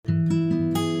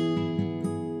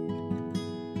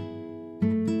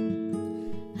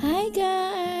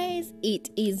guys, it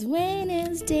is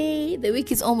Wednesday. The week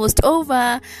is almost over.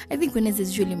 I think Wednesday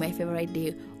is usually my favorite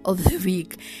day of the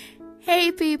week.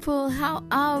 Hey people, how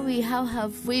are we? How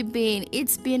have we been?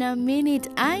 It's been a minute.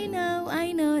 I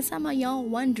know. Some of y'all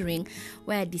wondering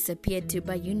where I disappeared to,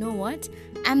 but you know what?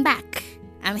 I'm back.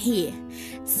 I'm here.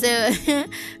 So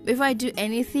before I do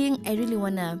anything,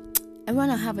 I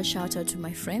want to have a shout out to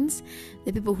my friends,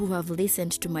 the people who have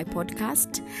listened to my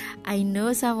podcast. I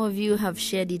know some of you have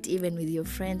shared it even with your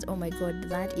friends. Oh my God,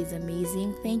 that is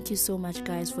amazing. Thank you so much,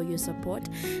 guys, for your support.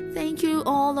 Thank you,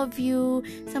 all of you.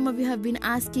 Some of you have been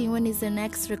asking, when is the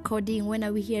next recording? When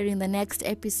are we hearing the next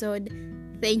episode?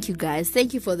 Thank you, guys.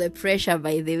 Thank you for the pressure,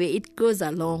 by the way. It goes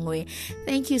a long way.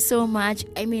 Thank you so much.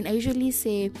 I usually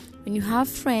say, when you have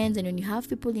friends and when you have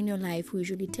people in your life who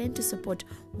usually tend to support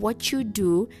what you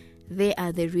do, they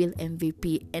are the real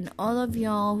MVP. And all of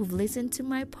y'all who've listened to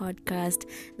my podcast,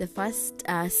 the first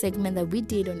segment that we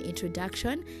did on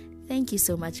introduction, thank you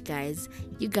so much, guys.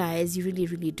 You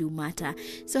really do matter.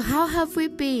 So how have we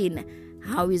been?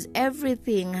 How is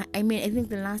everything? I think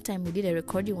the last time we did a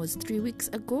recording was 3 weeks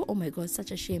ago. Oh my God,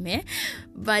 such a shame, eh?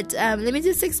 But let me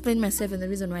just explain myself and the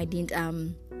reason why I didn't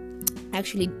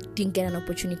get an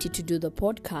opportunity to do the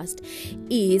podcast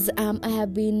is I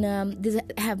have been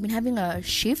having a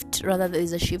shift. Rather, there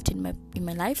is a shift in my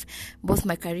life, both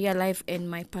my career life and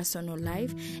my personal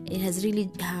life. It has really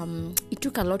it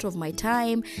took a lot of my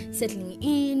time settling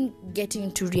in,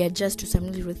 getting to readjust to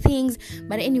some little things.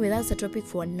 But anyway, that's a topic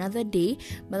for another day.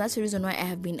 But that's the reason why I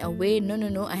have been away.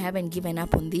 No, I haven't given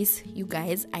up on this, you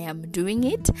guys. I am doing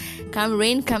it. Come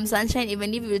rain, come sunshine,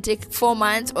 even if it will take 4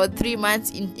 months or 3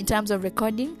 months in terms of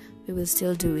recording, we will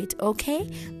still do it, okay?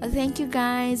 But thank you,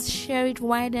 guys. Share it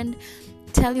wide and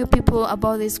tell your people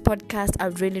about this podcast. I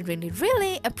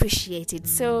really appreciate it.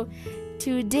 So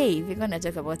today we're gonna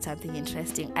talk about something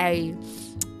interesting. I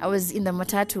was in the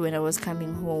matatu when I was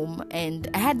coming home, and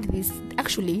I had this.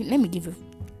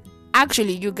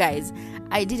 You guys,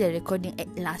 I did a recording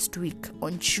last week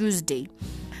on Tuesday,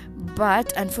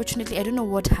 but unfortunately I don't know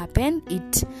what happened.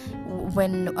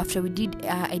 After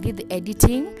I did the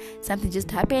editing, something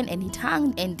just happened and it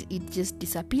hung and it just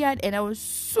disappeared, and I was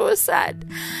so sad.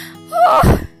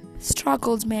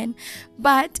 Struggles, man.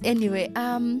 But anyway,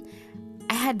 I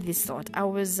had this thought. I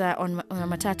was on a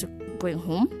matatu going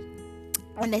home,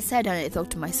 and I sat down and I thought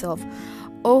to myself,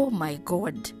 oh my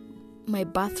God, my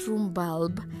bathroom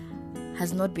bulb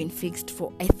has not been fixed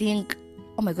for, I think,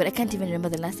 oh my God, I can't even remember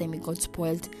the last time it got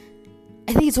spoiled.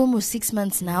 I think it's almost 6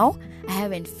 months now. I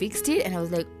haven't fixed it, and I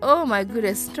was like, oh my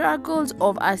goodness, struggles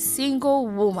of a single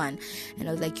woman. And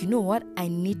I was like, you know what? I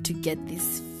need to get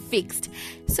this fixed.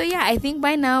 So yeah, I think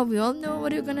by now we all know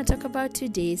what we're going to talk about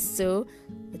today. So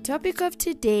the topic of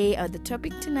today, or the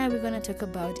topic tonight we're going to talk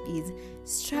about, is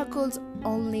struggles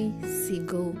only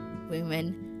single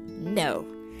women know.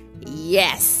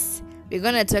 Yes, we're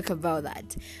gonna talk about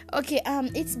that. Okay,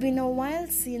 it's been a while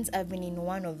since I've been in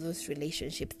one of those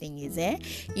relationship thingies, eh?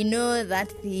 You know,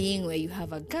 that thing where you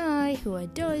have a guy who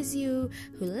adores you,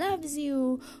 who loves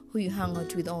you, who you hang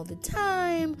out with all the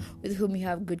time, with whom you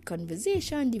have good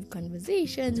conversation, deep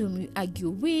conversations, whom you argue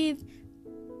with.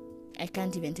 I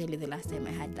can't even tell you the last time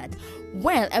I had that.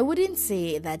 Well, I wouldn't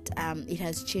say that it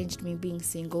has changed me being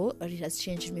single, or it has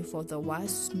changed me for the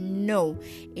worse. No.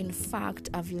 In fact,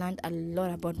 I've learned a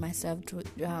lot about myself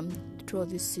throughout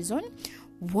this season.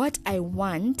 What I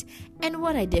want and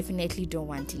what I definitely don't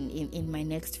want in my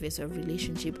next phase of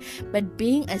relationship. But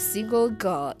being a single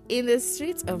girl in the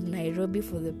streets of Nairobi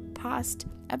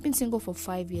I've been single for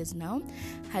 5 years now,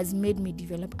 has made me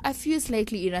develop a few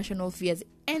slightly irrational fears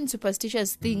and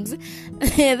superstitious things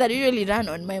that usually run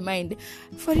on my mind.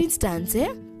 For instance,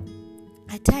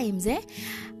 at times, I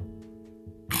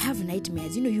have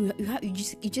nightmares. You know, you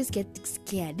just get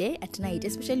scared at night,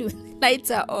 especially when the lights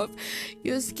are off.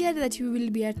 You're scared that you will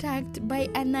be attacked by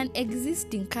an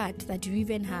non-existing cat that you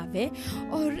even have,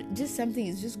 or just something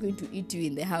is just going to eat you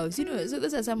in the house. You know, so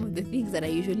those are some of the things that I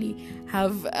usually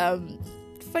have.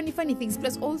 Funny things.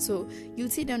 Plus, also, you'll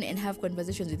sit down and have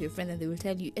conversations with your friends, and they will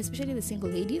tell you, especially the single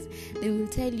ladies, they will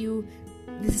tell you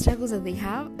the struggles that they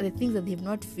have, the things that they've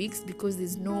not fixed because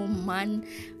there's no man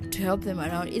to help them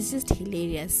around. It's just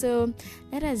hilarious. So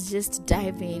let us just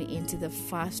dive into the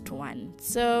first one.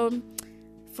 So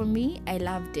for me, I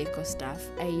love deco stuff.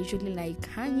 I usually like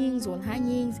wall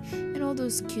hangings, and all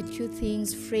those cute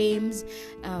things, frames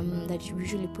that you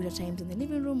usually put at times in the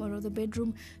living room or the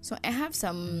bedroom. So I have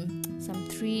some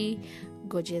 3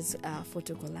 gorgeous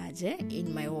photo collage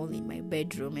in my wall in my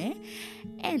bedroom,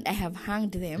 and I have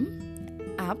hanged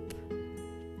them up.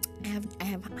 I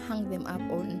have hung them up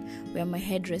on where my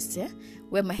head rests,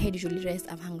 where my head usually rests.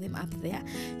 I've hung them up there.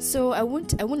 So I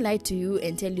won't lie to you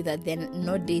and tell you that there are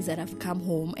not days that I've come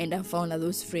home and I've found that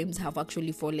those frames have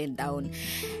actually fallen down.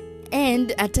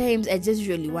 And at times I just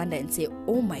usually wonder and say,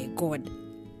 oh my God,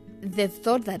 the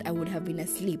thought that I would have been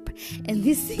asleep and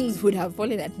these things would have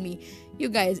fallen at me. You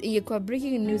guys,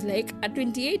 breaking news, like a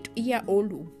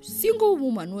 28-year-old single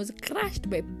woman was crushed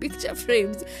by picture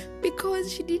frames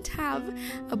because she didn't have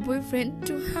a boyfriend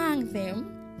to hang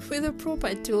them with the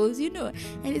proper tools, And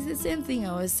it's the same thing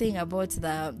I was saying about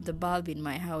the bulb in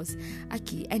my house,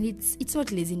 Aki. And it's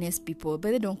not laziness, people, but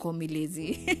they don't call me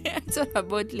lazy. It's not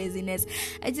about laziness.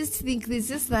 I just think there's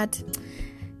just that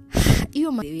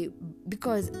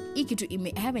because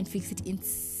I haven't fixed it in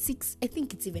 6, I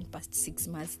think it's even past 6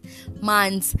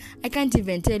 months. I can't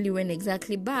even tell you when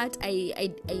exactly, but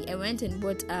I went and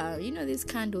bought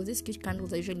these cute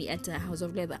candles are usually at House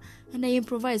of Leather, and I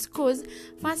improvised because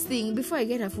first thing, before I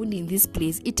get a food in this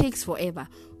place, it takes forever.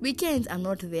 Weekends I'm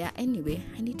not there anyway.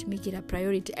 I need to make it a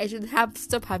priority. I should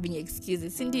stop having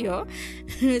excuses, Indio.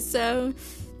 So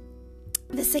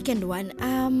the second one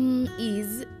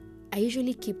is I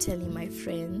usually keep telling my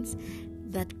friends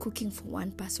that cooking for one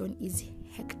person is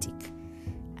hectic.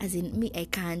 As in me, I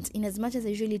can't. In as much as I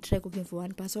usually try cooking for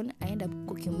one person, I end up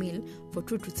cooking meal for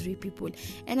 2 to 3 people.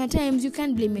 And at times, you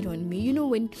can't blame it on me.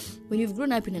 When you've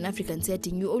grown up in an African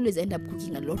setting, you always end up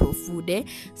cooking a lot of food.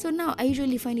 So now, I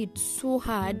usually find it so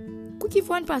hard cooking for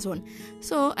one person.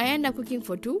 So I end up cooking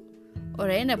for 2. Or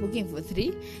I end up cooking for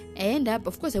 3.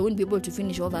 Of course, I won't be able to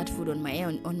finish all that food on my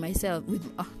own, on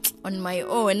my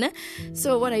own.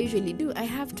 So what I usually do, I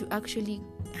have to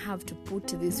put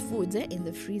these foods in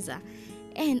the freezer,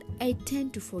 and I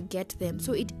tend to forget them.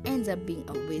 So it ends up being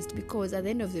a waste, because at the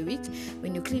end of the week,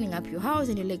 when you're cleaning up your house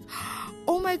and you're like,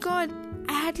 oh my God,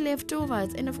 I had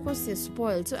leftovers, and of course they're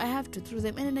spoiled, so I have to throw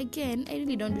them. And then again, I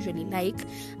really don't usually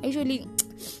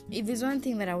if there's one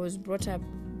thing that I was brought up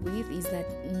with, is that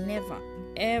never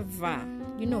ever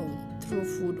throw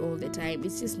food all the time.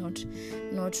 It's just not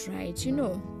right.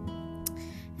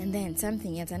 And then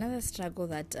something else, another struggle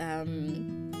that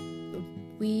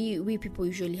we people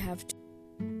usually have to.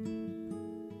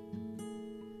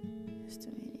 Just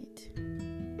a minute.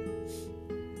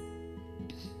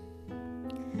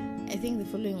 I think the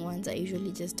following ones are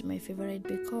usually just my favorite,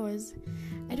 because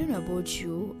I don't know about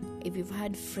you, if you've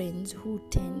had friends who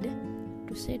tend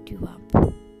to set you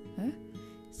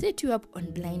up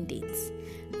on blind dates.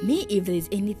 Me, if there's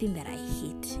anything that I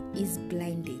hate, is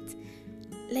blind dates.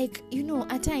 Like,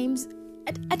 at times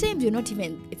you're not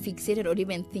even fixated or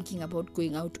even thinking about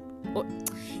going out.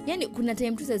 Kuna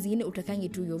time tu saa zingine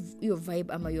utakangi tu your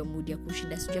vibe ama your mood ya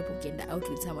kushinda sijapo ukienda out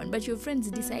with someone, but your friends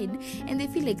decide and they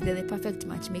feel like they're the perfect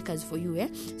matchmakers for you,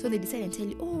 so they decide and tell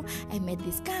you, oh, I met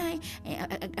this guy,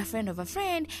 a friend of a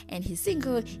friend, and he's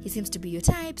single, he seems to be your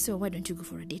type, so why don't you go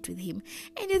for a date with him?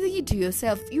 And you're thinking to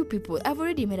yourself, you people, I've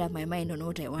already made up my mind on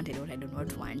what I want and what I do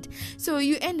not want. So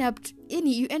you end up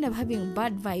having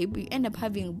bad vibe, you end up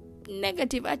having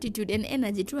negative attitude and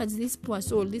energy towards this poor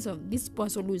soul, this poor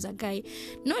soul who is a guy,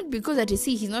 not because that you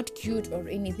see he's not cute or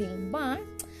anything, but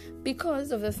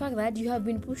because of the fact that you have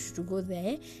been pushed to go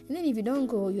there. And then if you don't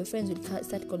go, your friends will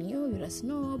start calling you, you're a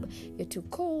snob, you're too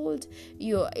cold.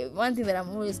 One thing that I'm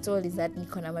always told is that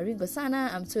Nikona Maringo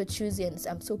Sana, I'm so choosy and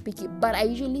I'm so picky. But I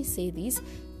usually say this: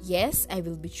 yes, I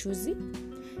will be choosy,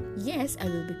 yes, I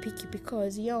will be picky,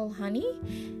 because honey,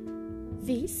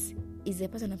 this is the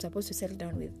person I'm supposed to settle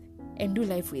down with and do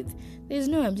life with. There's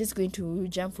no I'm just going to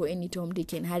jump for any Tom,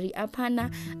 Dick and Harry.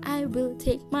 Apana, I will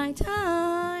take my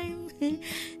time.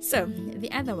 So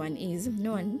the other one is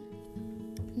no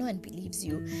one believes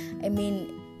you. I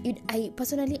mean, I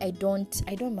personally don't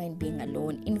mind being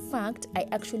alone. In fact, I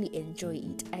actually enjoy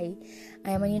it. I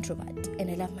am an introvert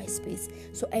and I love my space,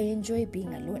 so I enjoy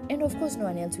being alone. And of course, no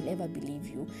one else will ever believe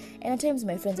you. And at times,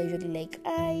 my friends are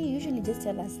usually just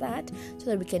tell us that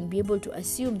so that we can be able to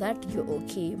assume that you're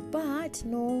okay. But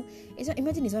no, it's not.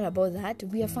 Imagine it's not about that.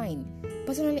 We are fine.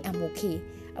 Personally, I'm okay.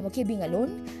 I'm okay being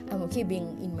alone. I'm okay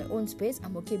being in my own space.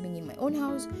 I'm okay being in my own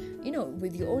house.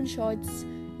 With your own shots.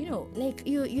 Like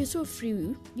you're so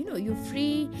free. You're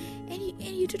free, and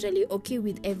you're totally okay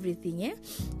with everything.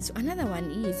 So another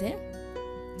one is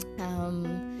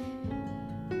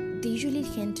they usually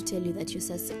tend to tell you that your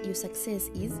success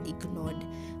is ignored.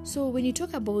 So when you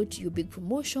talk about your big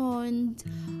promotions,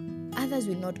 others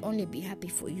will not only be happy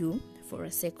for you for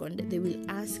a second, they will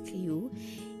ask you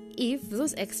if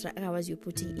those extra hours you're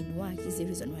putting in work is the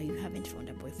reason why you haven't found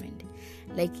a boyfriend.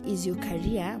 Like, is your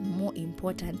career more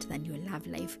important than your love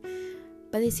life?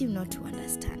 But they seem not to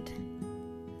understand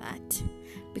that,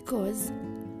 because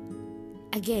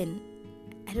again,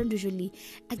 I don't usually,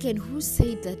 again, who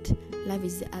said that love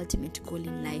is the ultimate goal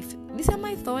in life? These are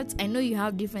my thoughts. I know you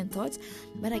have different thoughts,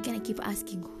 but again, I keep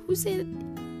asking, who said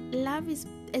love is,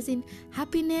 as in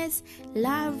happiness,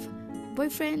 love,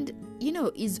 boyfriend,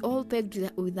 is all pegged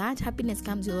with that? Happiness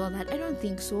comes with all that? I don't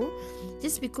think so.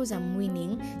 Just because I'm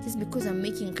winning, just because I'm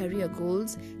making career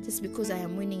goals, just because I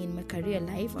am winning in my career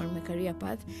life or my career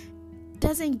path,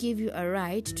 doesn't give you a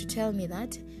right to tell me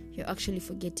that you're actually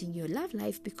forgetting your love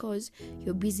life because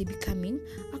you're busy becoming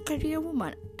a career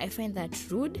woman. I find that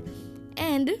rude,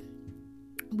 and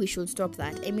we should stop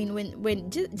that. I mean, when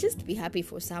just be happy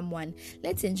for someone.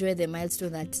 Let's enjoy the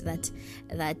milestone that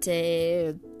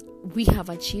we have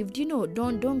achieved.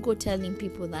 Don't go telling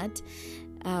people that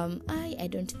I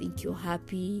don't think you're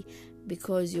happy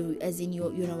because you're a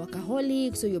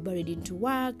workaholic, so you're buried into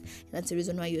work. That's the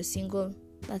reason why you're single.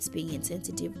 That's being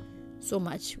insensitive so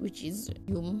much, which is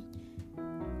you.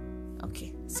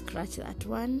 Okay, scratch that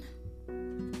one.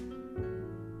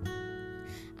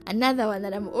 Another one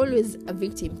that I'm always a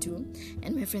victim to,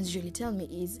 and my friends usually tell me,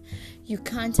 is you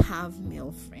can't have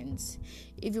male friends.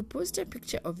 If you post a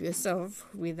picture of yourself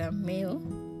with a male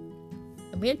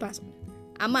person,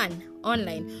 a man,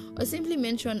 online, or simply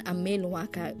mention a male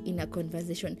worker in a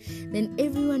conversation, then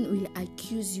everyone will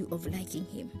accuse you of liking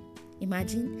him.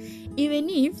 Imagine, even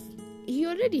if he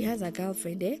already has a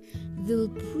girlfriend, they'll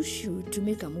push you to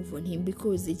make a move on him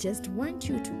because they just want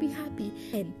you to be happy.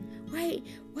 And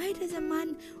why does a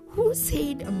man, who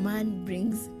said a man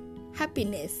brings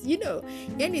happiness? There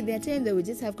are times I would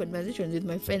just have conversations with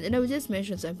my friends and I would just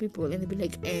mention some people and they'd be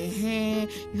like,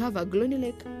 you have a glow, and you're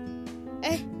like,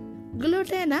 glow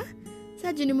tena?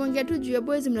 Saji nimongea tu juu ya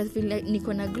boys mnafeel like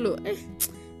niko na glow.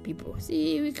 People,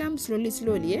 see, we come slowly.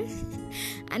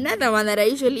 Another one that I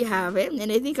usually have,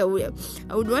 and I think I would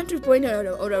want to point out,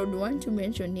 or I would want to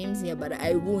mention names here, but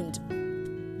I won't.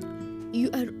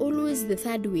 You are always the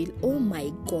third wheel. Oh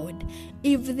my God.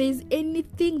 If there's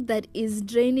anything that is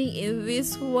draining in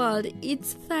this world,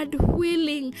 it's third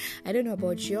wheeling. I don't know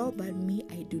about you, but me,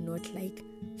 I do not like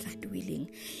third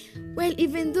wheeling. Well,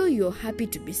 even though you're happy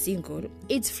to be single,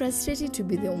 it's frustrating to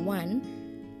be the one,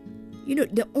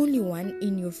 the only one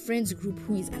in your friends group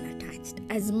who is unattached.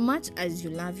 As much as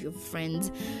you love your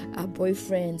friends,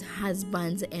 boyfriends,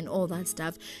 husbands, and all that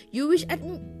stuff, you wish,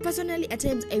 personally at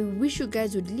times, I wish you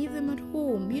guys would leave them at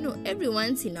home, every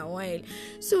once in a while.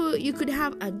 So you could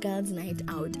have a girls' night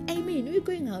out. I mean, we're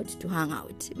going out to hang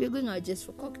out. We're going out just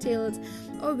for cocktails,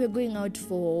 or we're going out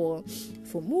for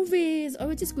movies, or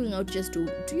we're just going out just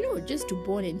to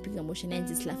bond and pick emotion and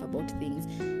just laugh about things.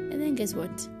 And then guess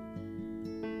what?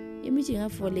 You're meeting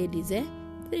up 4 ladies,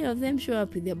 3 of them show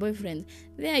up with their boyfriends.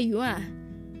 There you are,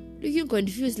 looking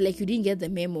confused like you didn't get the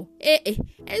memo. It's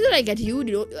not like that you would.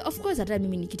 Of course, hata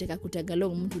mimi nikitaka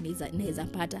kutagalong mtu naweza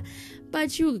pata.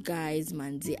 But you guys,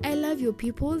 manzi, I love your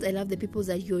peoples. I love the peoples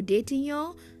that you're dating,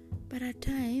 but at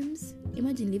times,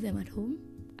 imagine leave them at home.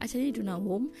 Actually, to now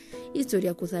home. History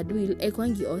ya kuthadwil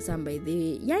ekwangi awesome by the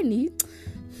way. Yani,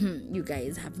 you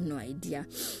guys have no idea.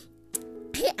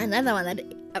 Hey, another one that,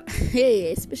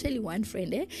 especially one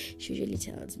friend, she usually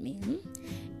tells me,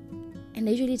 and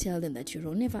I usually tell them that you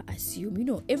don't never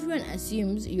assume. Everyone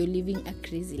assumes you're living a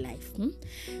crazy life.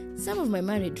 Some of my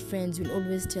married friends will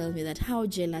always tell me that how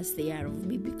jealous they are of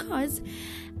me because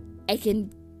I can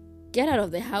get out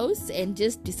of the house and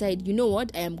just decide,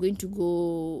 I am going to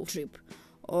go trip,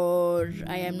 or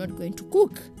I am not going to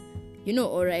cook,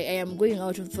 or I am going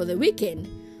out for the weekend.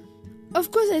 Of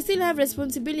course, I still have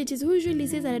responsibilities. Who usually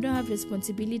says that I don't have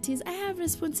responsibilities? I have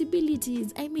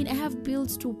responsibilities. I mean, I have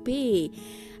bills to pay.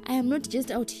 I am not just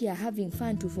out here having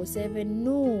fun 24/7.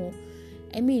 No.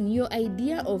 I mean, your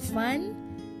idea of fun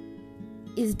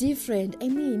is different. I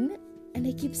mean, and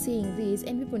I keep saying this,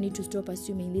 and people need to stop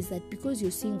assuming this, that because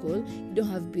you're single, you don't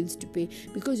have bills to pay.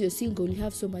 Because you're single, you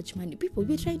have so much money. People,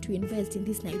 we're trying to invest in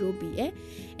this Nairobi,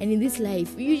 and in this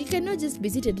life. You cannot just be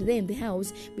seated there in the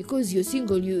house because you're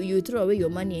single, you throw away your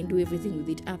money and do everything with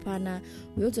it. Apana.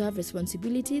 We also have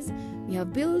responsibilities, we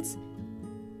have bills,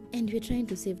 and we're trying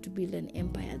to save to build an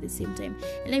empire at the same time.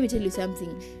 And let me tell you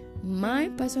something. My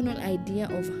personal idea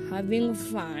of having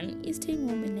fun is staying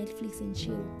home and Netflix and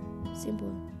chill.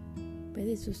 Simple. But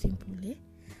it's so simple,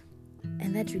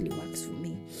 and that really works for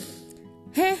me.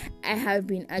 I have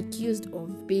been accused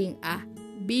of being a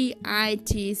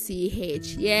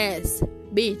bitch. Yes,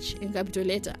 bitch in capital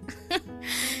letter.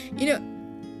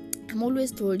 I'm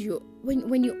always told you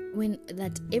when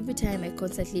that every time I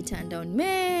constantly turn down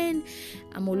men,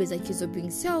 I'm always accused of being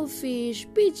selfish,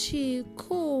 bitchy,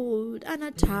 cold,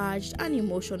 unattached,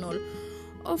 unemotional.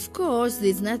 Of course,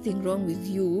 there's nothing wrong with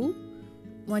you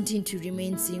wanting to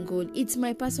remain single. It's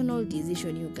my personal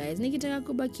decision, you guys. Nikitaka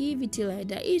kubaki hivi till I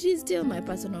die, it is still my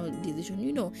personal decision.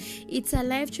 You know, it's a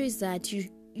life choice that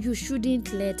you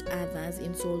shouldn't let others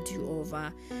insult you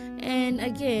over. And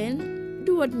again,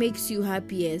 do what makes you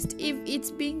happiest. If it's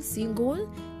being single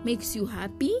makes you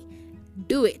happy,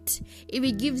 do it. If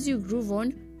it gives you groove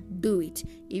on, do it.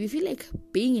 If you feel like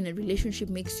being in a relationship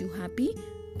makes you happy,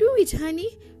 do it,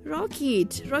 honey. Rock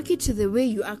it to the way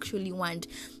you actually want.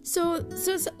 So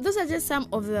those are just some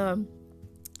of the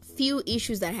few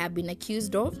issues that I have been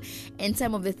accused of, and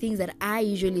some of the things that I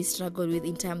usually struggle with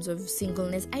in terms of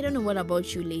singleness. I don't know what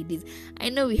about you ladies. I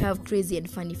know we have crazy and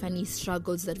funny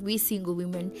struggles that we single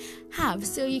women have.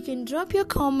 So you can drop your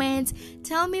comments.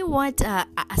 Tell me what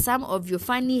some of your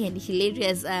funny and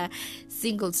hilarious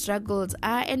single struggles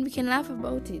are, and we can laugh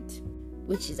about it,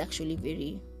 which is actually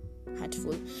very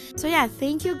hurtful. So yeah,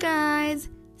 thank you guys.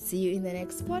 See you in the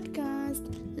next podcast.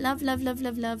 Love.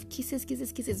 Kisses.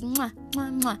 Mwah,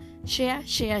 mwah, mwah.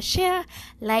 Share.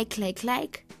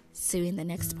 Like. See you in the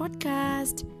next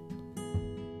podcast.